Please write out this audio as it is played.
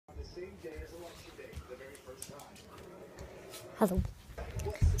Hello.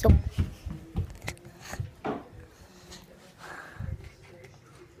 So,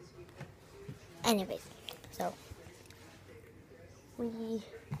 anyways, so we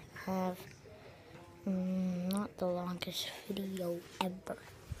have not the longest video ever,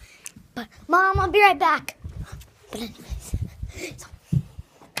 but Mom, I'll be right back. But anyways,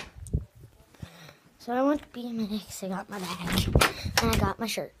 so I went to BMX. I got my bag and I got my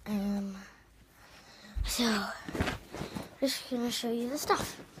shirt. So just gonna show you the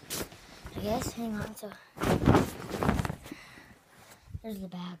stuff. I guess. Hang on. So there's the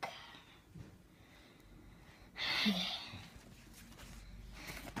bag.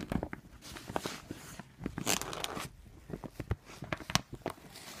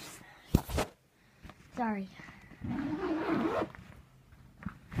 Sorry.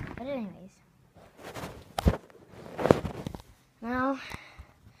 But anyways, now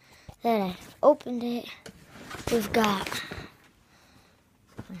that I opened it, we've got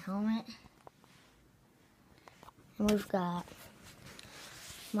my helmet, and we've got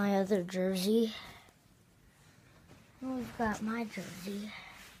my other jersey, and we've got my jersey,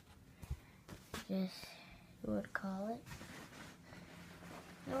 guess you would call it,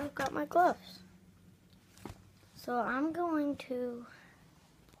 and we've got my gloves. So I'm going to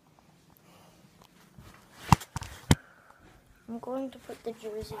put the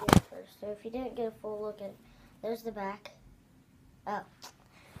jersey in first. So if you didn't get a full look at it, there's the back. Oh,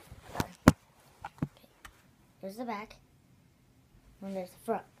 sorry. Okay. There's the back, and there's the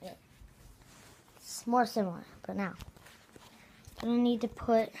front. Yeah. It's more similar, but now I'm gonna need to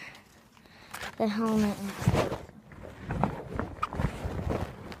put the helmet in.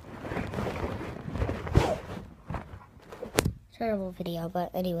 Terrible video, but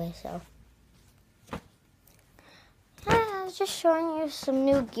anyway, so I was just showing you some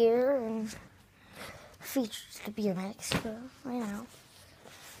new gear and features to BMX for right now.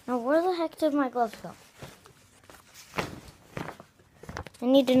 Now, where the heck did my gloves go? I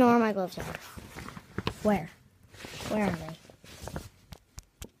need to know where my gloves are. Where? Where are they?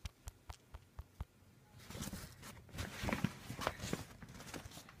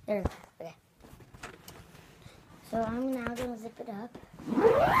 There. Okay. So I'm now gonna zip it up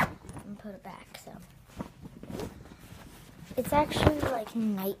and put it back. So it's actually like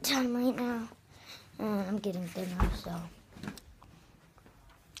nighttime right now, and I'm getting dinner. So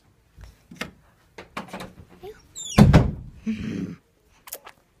yeah.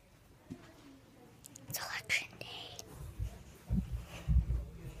 It's election day.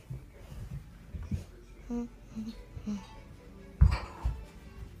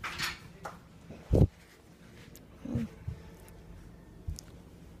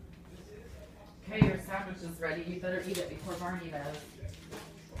 Hey, your sandwich is ready. You better eat it before Barney does.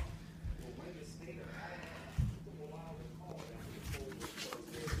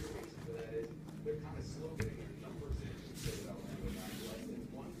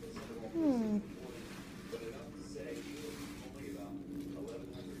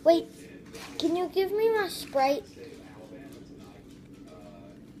 Wait, can you give me my Sprite?